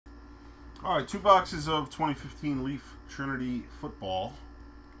All right, 2 boxes of 2015 Leaf Trinity football.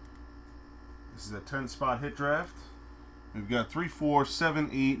 This is a 10-spot hit draft. We've got 3, 4, 7,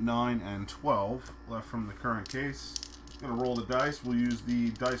 8, 9, and 12 left from the current case. I'm going to roll the dice. We'll use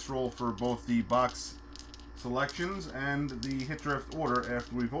the dice roll for both the box selections and the hit draft order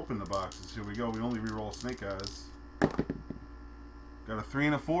after we've opened the boxes. Here we go. We only re-roll snake eyes. Got a 3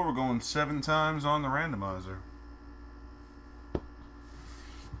 and a 4. We're going 7 times on the randomizer.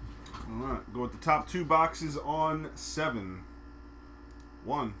 Alright, go with the top 2 boxes on 7.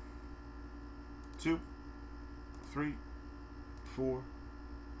 1, 2, 3, 4,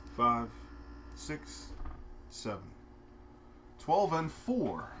 5, 6, 7. 12 and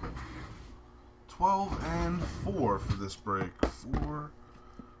 4. 12 and 4 for this break. 4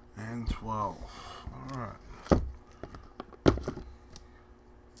 and 12. Alright.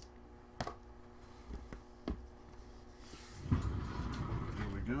 Here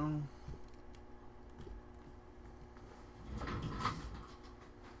we go.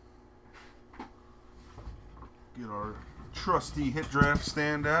 Get our trusty hit draft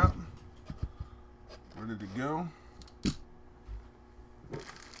stand out. Ready to go.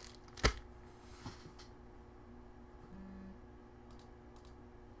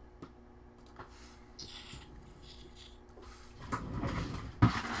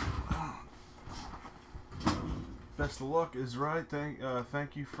 Best of luck is right.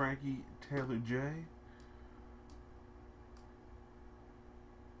 Thank you, Frankie Taylor J.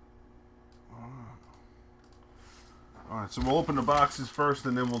 Alright, so we'll open the boxes first,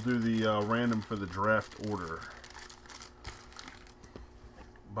 and then we'll do the random for the draft order.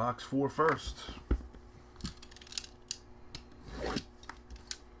 Box 4 first.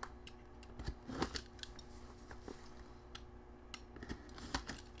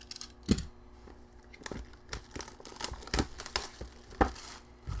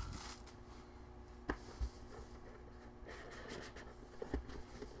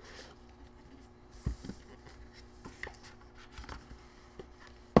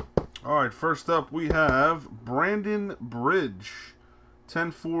 Alright, first up we have Brandon Bridge.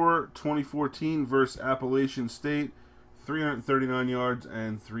 10-4-2014 versus Appalachian State. 339 yards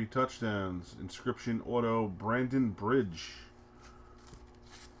and 3 touchdowns. Inscription auto, Brandon Bridge.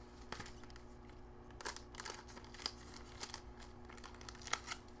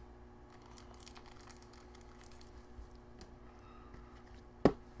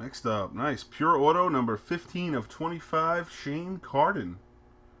 Next up, nice. Pure auto, number 15 of 25, Shane Carden.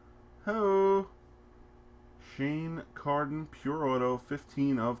 Hello. Shane Carden, pure auto,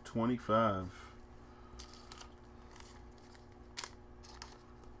 15 of 25.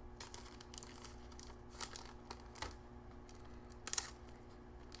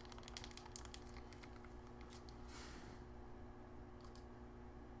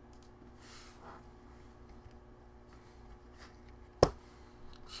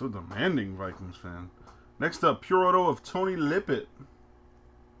 So demanding, Vikings fan. Next up, pure auto of Tony Lippett.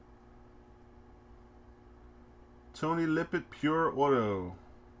 Tony Lippett, pure auto.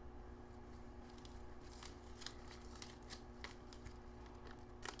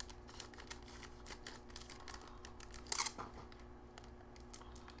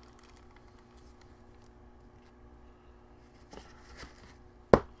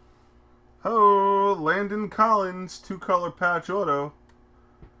 Oh, Landon Collins, 2-color patch auto.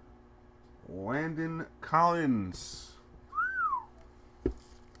 Landon Collins.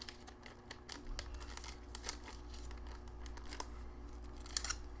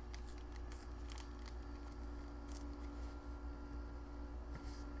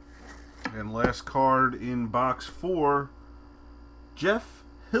 And last card in box 4, Jeff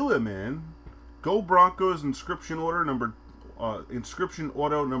Hilleman. Go Broncos, inscription auto number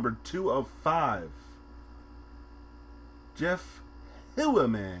 2 of 5. Jeff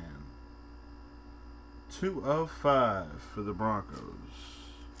Hilleman. 2 of 5 for the Broncos.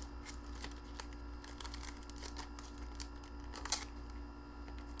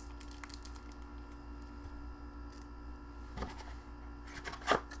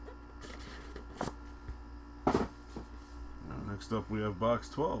 Next up we have box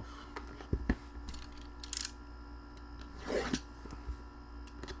 12.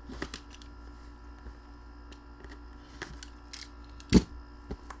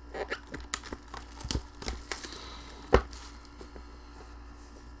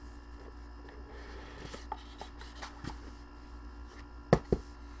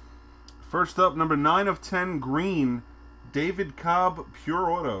 First up, number 9 of 10, green, David Cobb,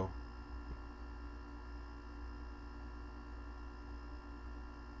 pure auto.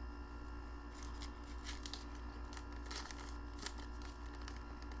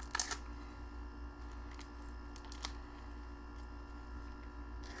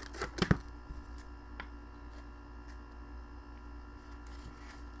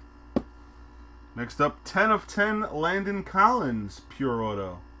 Next up, 10 of 10, Landon Collins, pure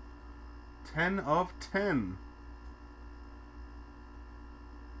auto. 10 of 10.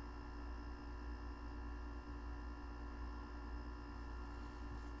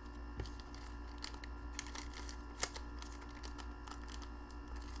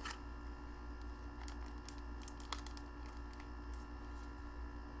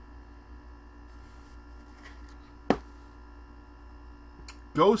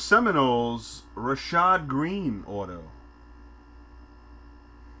 Go Seminoles, Rashad Green auto.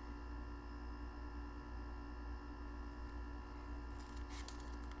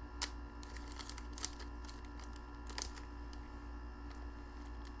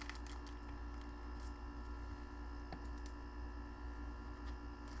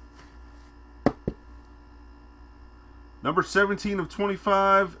 Number 17 of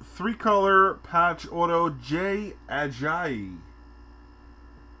 25, 3-color patch auto, Jay Ajayi.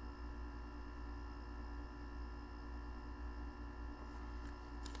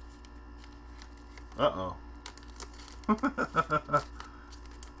 Uh-oh.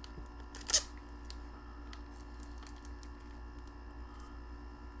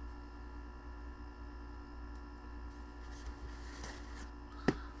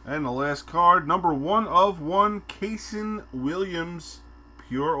 And the last card, number 1 of 1, Kason Williams,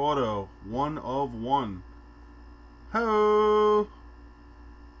 pure auto, 1 of 1. Ho!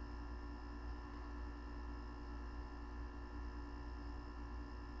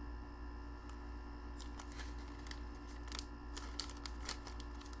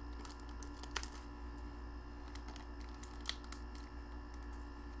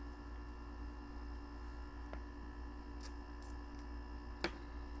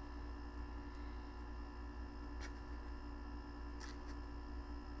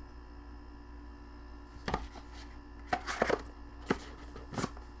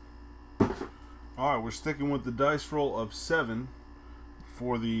 Alright, we're sticking with the dice roll of 7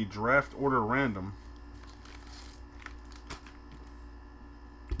 for the draft order random.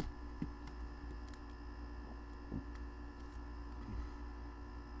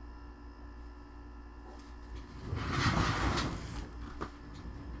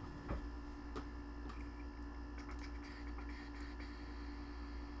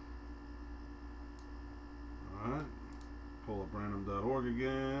 Alright, pull up random.org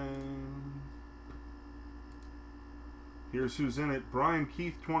again. Here's who's in it. Brian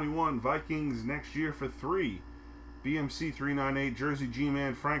Keith, 21. Vikings next year for 3. BMC 398. Jersey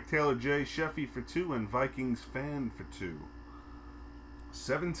G-Man. Frank Taylor J. Sheffy for 2. And Vikings fan for 2.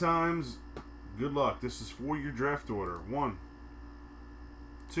 7 times. Good luck. This is for your draft order. 1,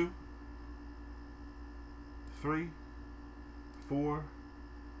 2, 3, 4,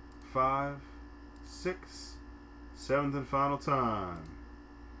 5, 6. 7th and final time.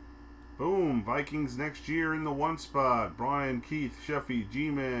 Boom. Vikings next year in the 1 spot. Brian, Keith, Sheffy,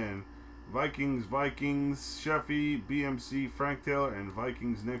 G-Man. Vikings, Sheffy, BMC, Frank Taylor, and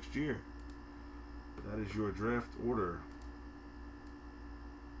Vikings next year. That is your draft order.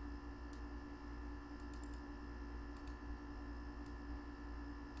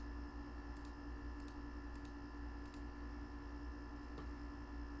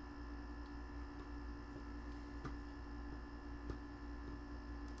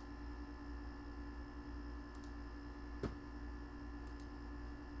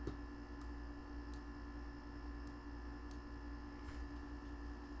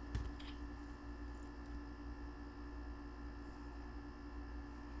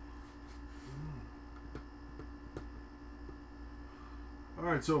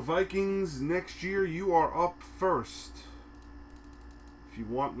 Alright, so Vikings next year, you are up first. If you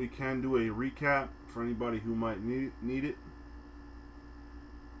want, we can do a recap for anybody who might need it.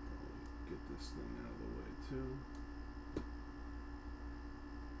 Get this thing out of the way too.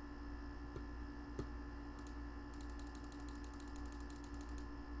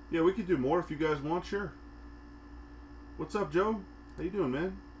 Yeah, we could do more if you guys want, sure. What's up, Joe? How you doing,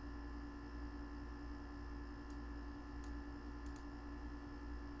 man?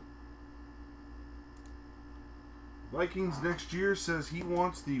 Vikings next year says he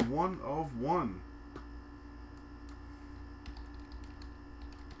wants the 1 of 1.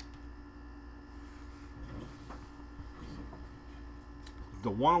 The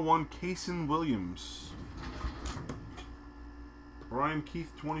 1 of 1, Kason Williams. Brian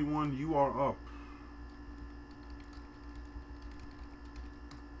Keith, 21, you are up.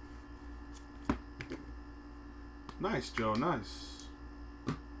 Nice, Joe, nice.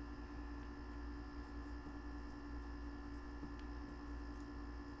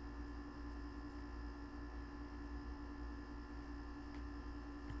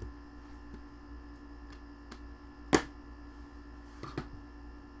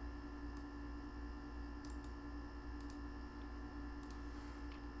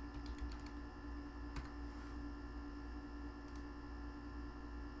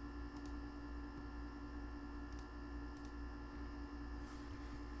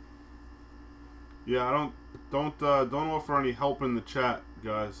 Yeah, I don't offer any help in the chat,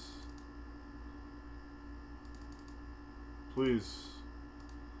 guys. Please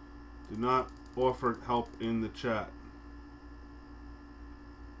do not offer help in the chat.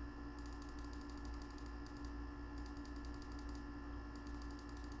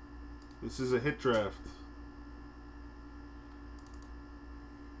 This is a hit draft.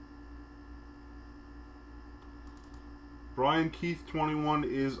 Brian Keith 21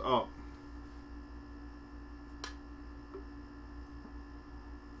 is up.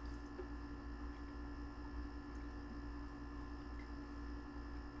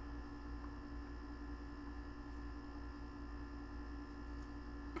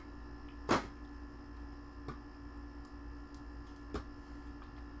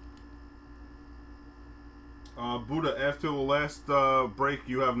 Buddha, after the last break,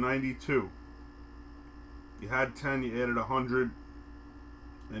 you have 92. You had 10, you added 100,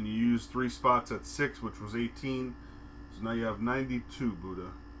 and you used 3 spots at 6, which was 18. So now you have 92,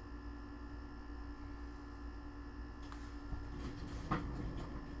 Buddha.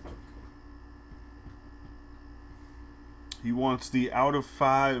 He wants the out of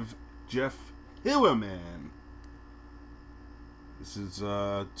 5 Jeff Hillerman. This is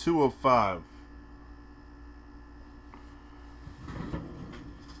 2 of 5.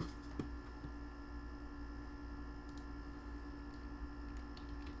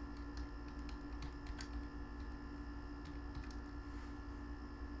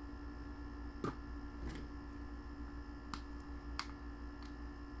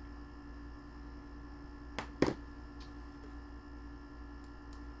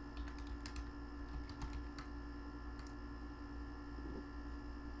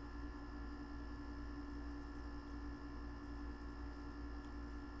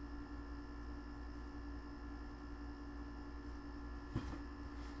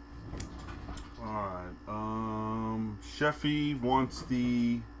 Sheffy wants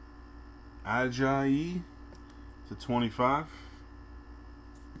the Ajayi to 25.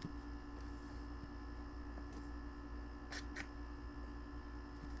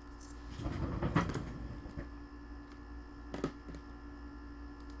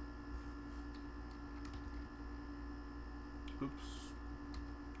 Oops.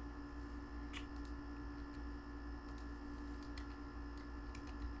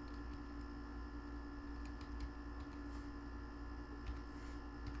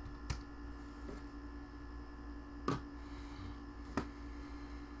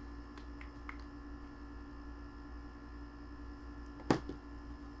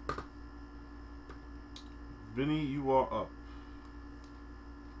 Vinny, you are up.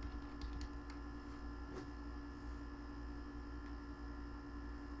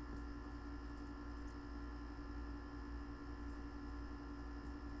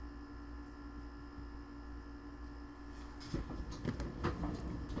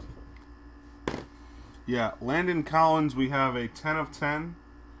 Yeah, Landon Collins, we have a 10 of 10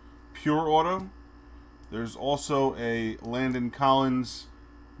 pure auto. There's also a Landon Collins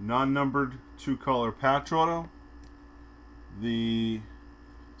non-numbered 2-color patch auto. The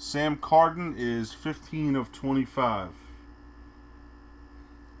Sam Carden is 15 of 25.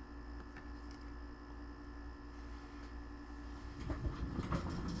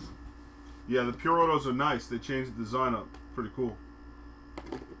 Yeah, the pure autos are nice. They changed the design up. Pretty cool.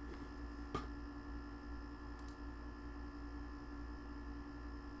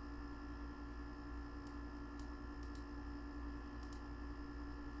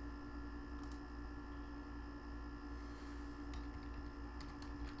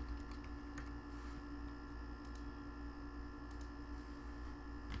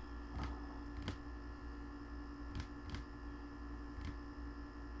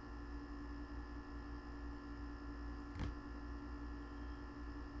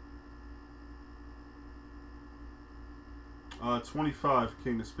 Uh, 25,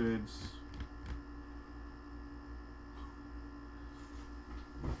 King of Spades.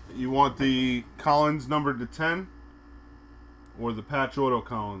 You want the Collins numbered to 10? Or the patch auto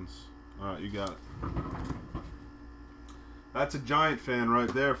Collins? Alright, you got it. That's a Giant fan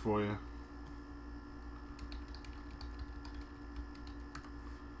right there for you.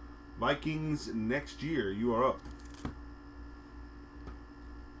 Vikings next year. You are up.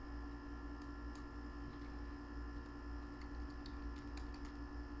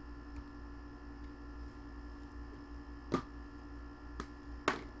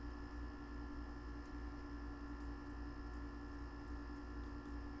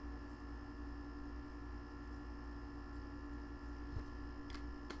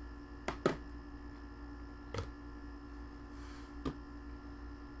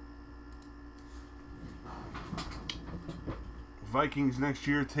 Vikings next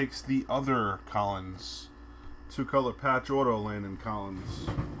year takes the other Collins. 2-color patch auto, Landon Collins.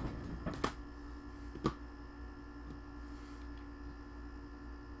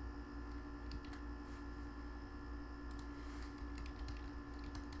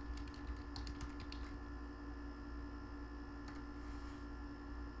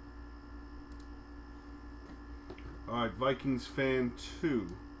 Alright, Vikings fan 2.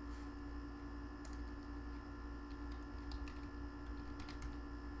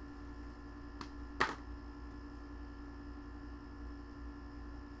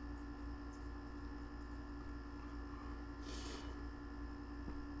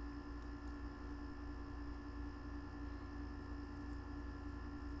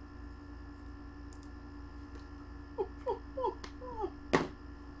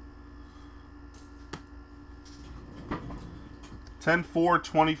 Ten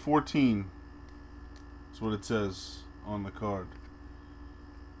 4/2014. That's what it says on the card.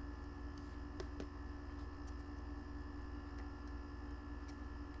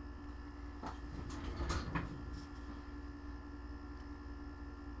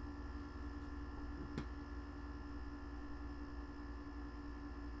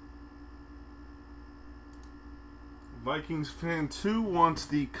 Vikings fan 2 wants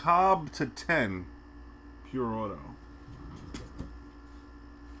the Cobb /10 pure auto.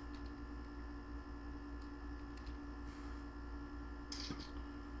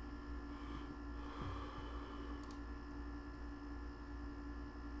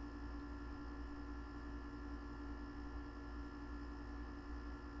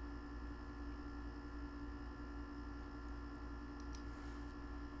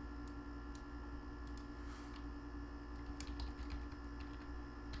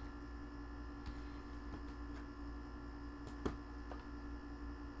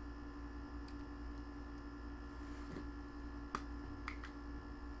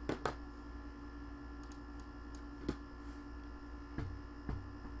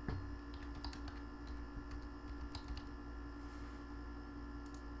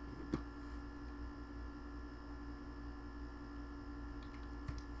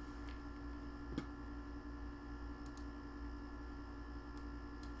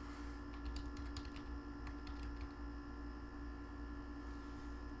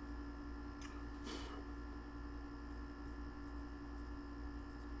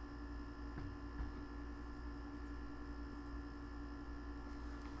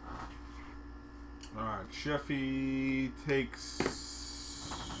 Alright, Sheffy takes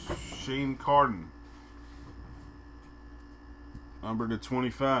Shane Carden. Number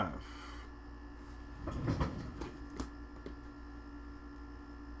 /25.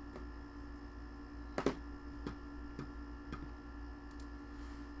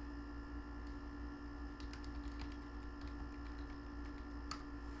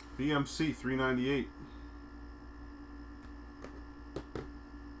 BMC 398.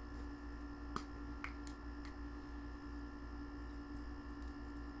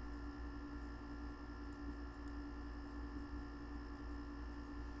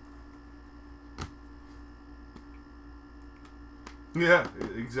 Yeah,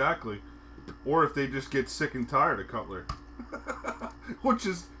 exactly. Or if they just get sick and tired of Cutler. Which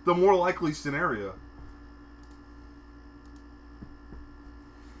is the more likely scenario.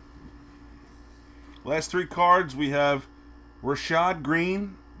 Last 3 cards, we have Rashad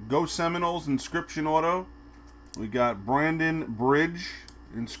Green, Go Seminoles, Inscription Auto. We got Brandon Bridge,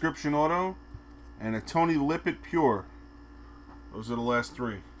 Inscription Auto. And a Tony Lippett Pure. Those are the last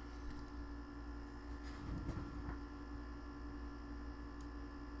 3.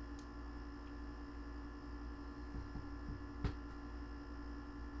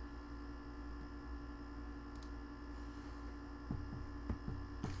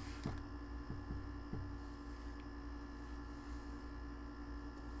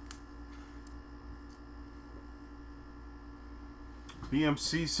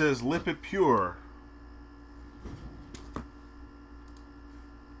 BMC says Lippett Pure.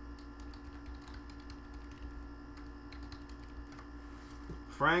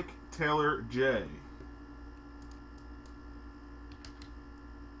 Frank Taylor J.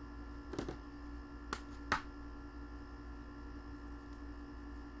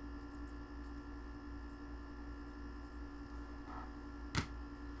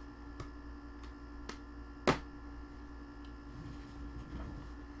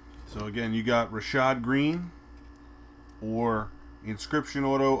 So again, you got Rashad Green or Inscription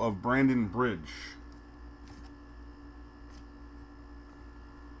Auto of Brandon Bridge.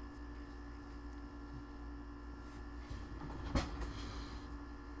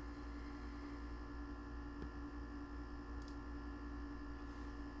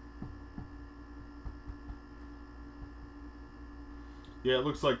 Yeah, it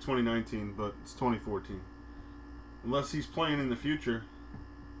looks like 2019, but it's 2014. Unless he's playing in the future.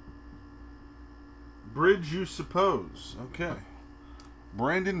 Bridge, you suppose. Okay.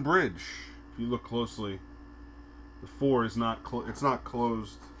 Brandon Bridge. If you look closely, the 4 is not it's not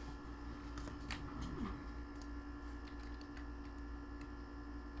closed.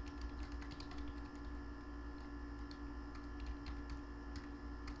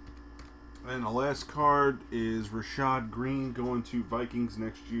 And the last card is Rashad Green going to Vikings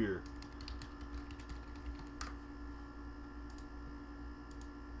next year.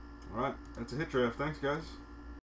 Alright, that's a hit draft. Thanks, guys.